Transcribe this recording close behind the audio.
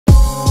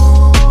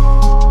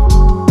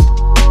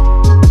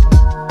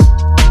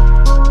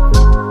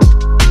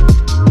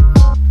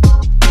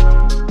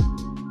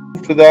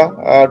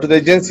to the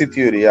agency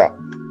theory. Yeah,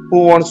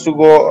 who wants to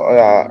go?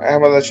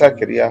 Ahmad Al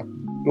Shakir. Yeah,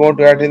 you want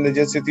to add in the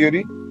agency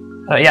theory?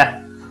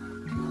 Yeah.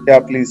 Yeah,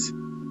 please.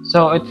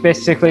 So it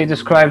basically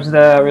describes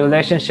the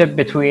relationship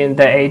between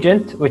the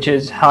agent, which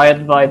is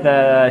hired by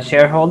the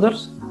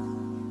shareholders,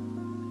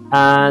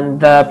 and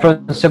the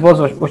principals,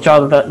 which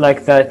are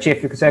like the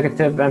chief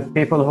executive and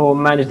people who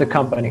manage the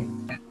company.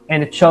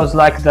 And it shows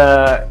like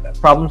the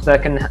problems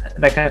that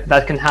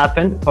can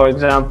happen. For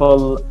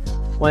example,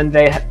 when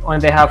they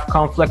have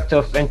conflict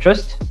of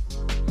interest.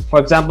 For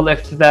example,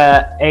 if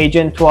the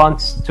agent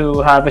wants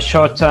to have a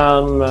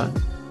short-term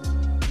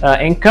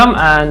income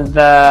and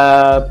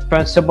the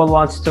principal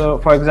wants to,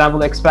 for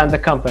example, expand the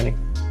company,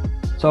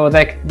 so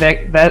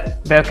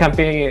there can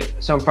be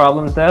some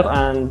problems there,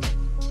 and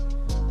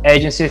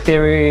agency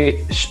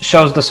theory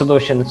shows the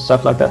solution,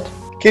 stuff like that.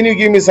 Can you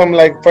give me some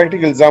like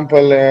practical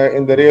example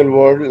in the real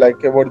world,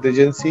 like about the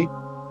agency?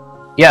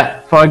 Yeah,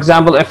 for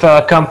example, if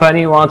a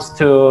company wants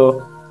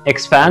to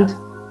expand,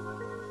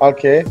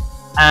 okay,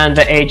 and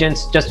the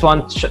agents just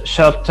want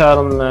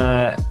short-term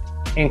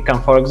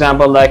income, for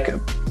example, like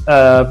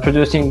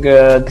producing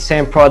the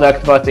same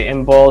product but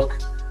in bulk,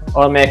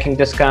 or making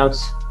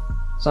discounts,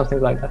 something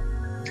like that.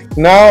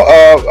 Now,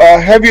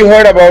 have you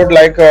heard about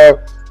like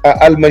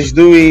Al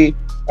Majdoui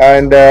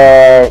and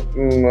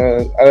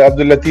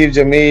Abdul Latif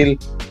Jamil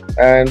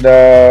and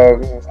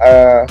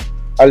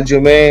Al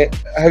Jumae?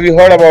 Have you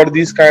heard about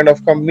these kind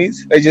of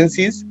companies,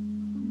 agencies?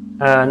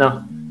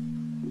 No.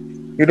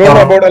 You don't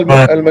know about Al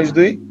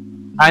Majdoui?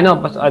 I know,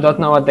 but I don't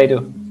know what they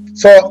do.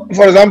 So,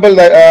 for example,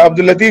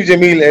 Abdul Latif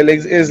Jamil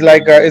is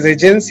like is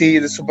agency,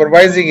 the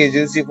supervising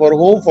agency for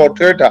whom? For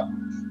Toyota.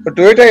 So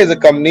Toyota is a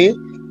company.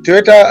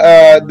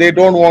 Toyota, they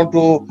don't want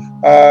to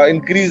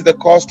increase the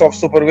cost of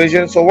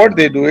supervision. So what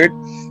they do it,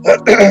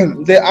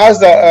 they ask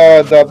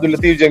the Abdul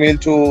Latif Jamil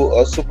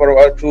to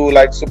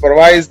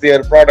supervise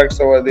their products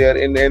over there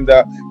in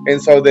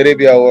Saudi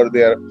Arabia over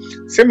there.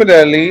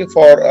 Similarly,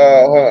 for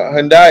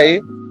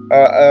Hyundai,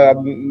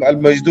 Al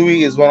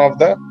Majdoui is one of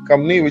the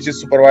company which is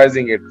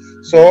supervising it.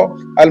 So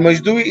Al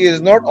Majdoui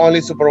is not only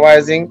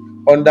supervising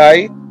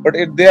Hyundai, but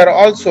they are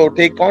also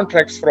take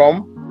contracts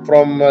from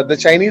the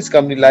Chinese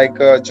company like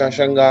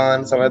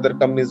Changsheng, some other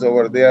companies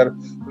over there,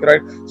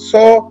 right?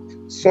 So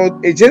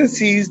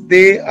agencies,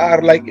 they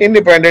are like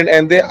independent,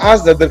 and they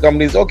ask the other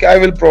companies, okay, I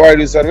will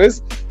provide you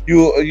service.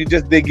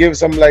 They give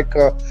some like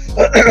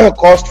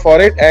cost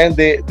for it, and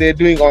they're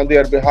doing on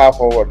their behalf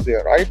over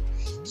there, right?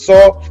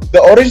 So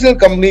the original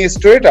company is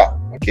Toyota,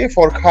 okay,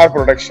 for car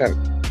production.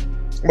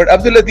 But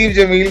Abdul Latif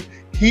Jamil,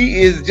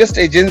 he is just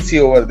agency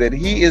over there.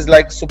 He is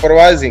like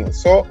supervising.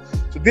 So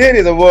there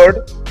is a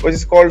word which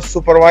is called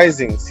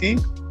supervising. See,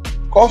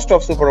 cost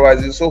of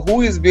supervising. So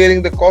who is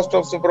bearing the cost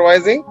of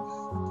supervising?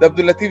 The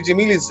Abdul Latif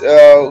Jamil is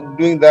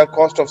doing the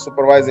cost of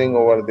supervising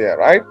over there,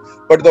 right?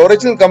 But the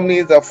original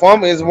company, the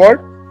firm is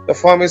what? The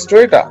firm is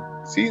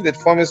Toyota. See, that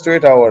firm is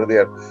Toyota over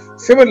there.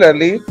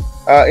 Similarly,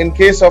 in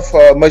case of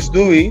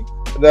Majdoui,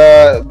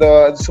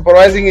 the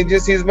supervising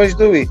agency is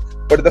Majdoui,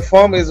 but the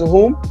firm is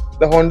whom?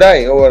 The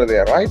Hyundai over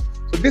there, right?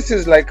 So this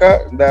is like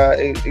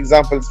the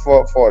examples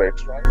for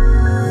it, right?